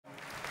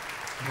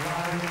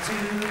Why do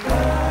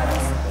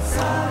birds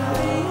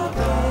suddenly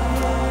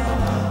appear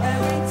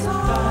every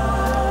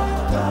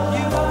time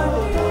you are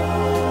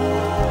near?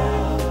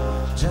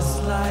 Just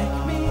like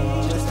me,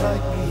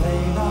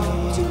 they long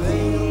to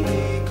be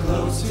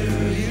close to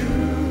you.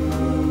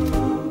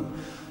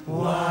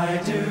 Why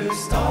do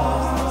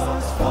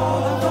stars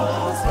fall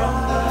across from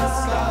the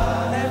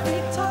sky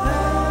every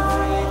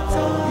time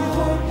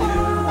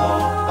you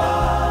walk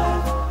by?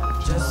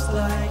 Just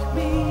like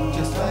me,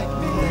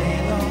 they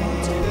long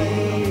to be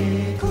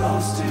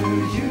close to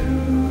you.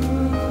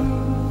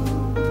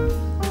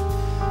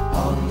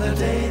 On the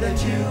day that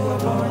you were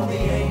born,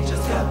 the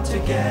angels got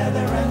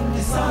together and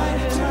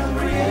decided to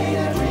create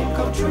a dream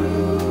come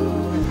true.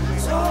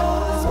 So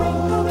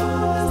sprinkle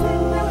those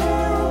in the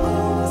hair of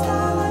moon,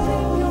 starlight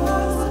in your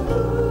eyes are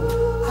blue.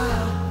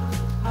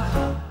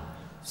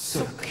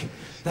 Sook,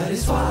 that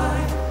is why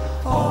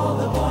all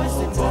the boys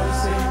in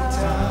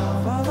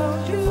town follow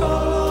you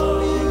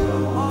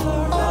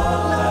all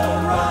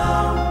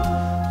around.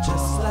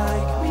 Just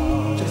like me,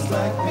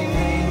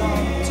 they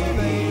long to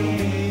be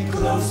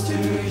close to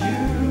you.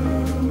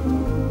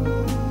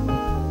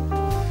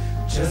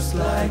 Just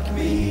like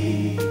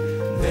me,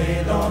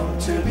 they long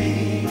to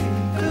be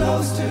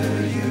close to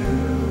you.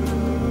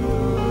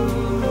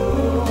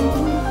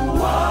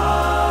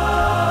 Wow,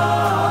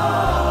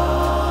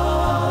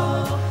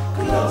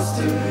 close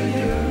to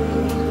you.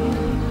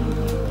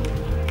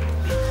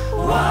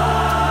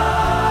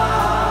 There's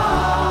a fine,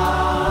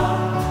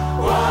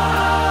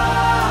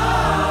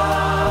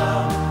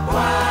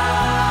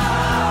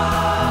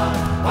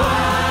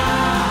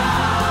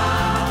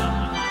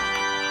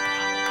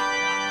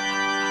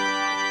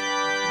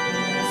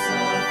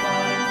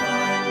 fine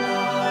line,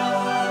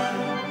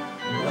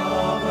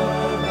 lover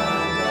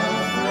and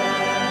a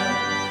friend.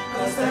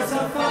 'Cause there's a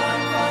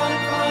fine, fine,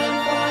 fine,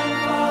 fine, fine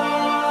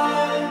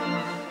line,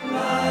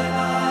 line,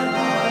 line,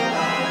 line,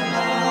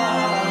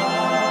 line.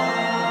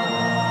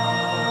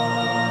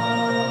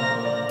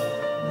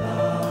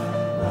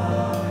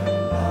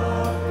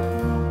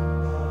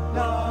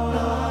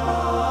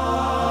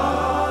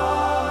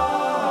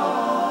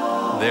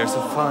 There's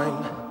a fine,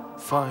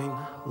 fine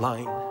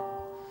line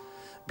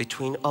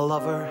between a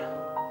lover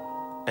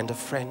and a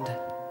friend.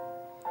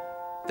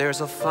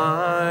 There's a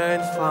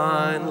fine,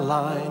 fine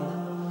line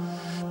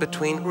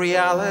between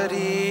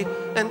reality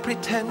and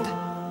pretend.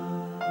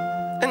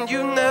 And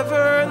you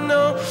never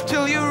know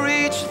till you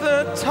reach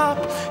the top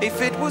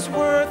if it was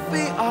worth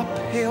the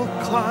uphill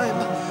climb.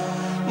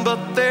 But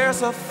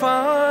there's a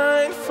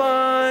fine,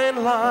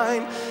 fine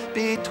line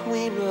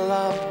between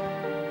love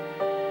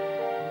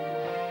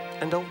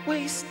and a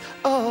waste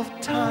of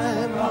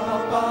time.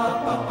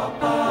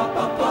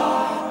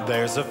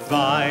 There's a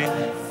fine,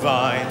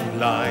 fine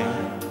line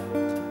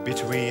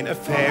between a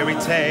fairy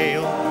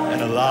tale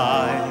and a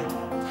lie.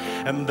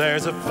 And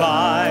there's a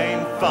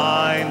fine,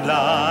 fine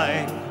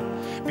line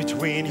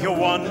between you're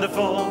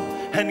wonderful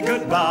and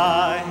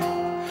goodbye.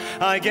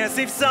 I guess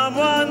if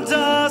someone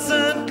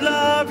doesn't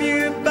love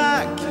you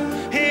back,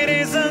 it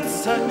isn't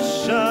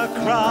such a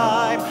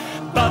crime.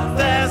 But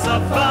there's a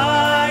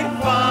fine,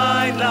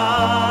 fine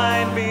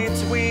line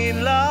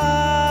between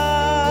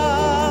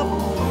love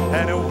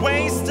and a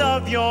waste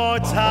of your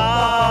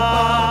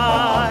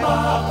time.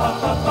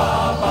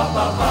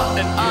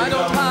 And I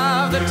don't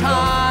have the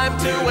time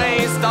to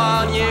waste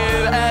on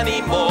you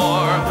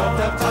anymore. I don't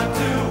have time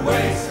to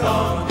waste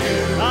on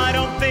you. I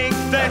don't think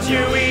that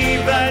you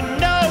even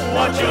know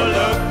what you're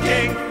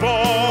looking for.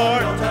 I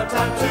don't have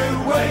time to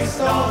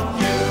waste on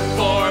you.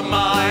 For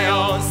my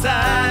own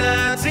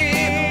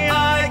sanity,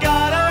 I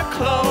gotta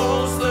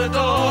close the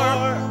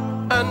door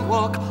and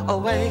walk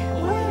away.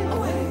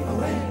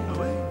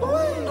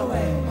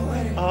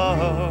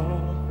 Oh.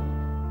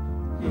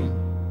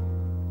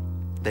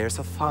 There's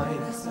a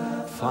fine,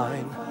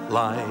 fine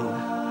line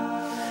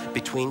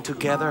between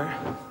together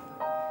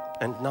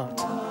and not.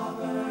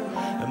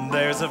 And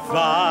there's a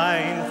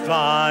fine,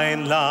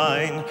 fine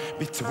line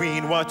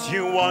between what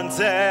you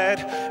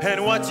wanted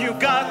and what you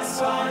got.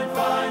 Fine,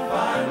 fine,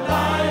 fine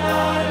line,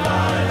 line,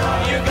 line.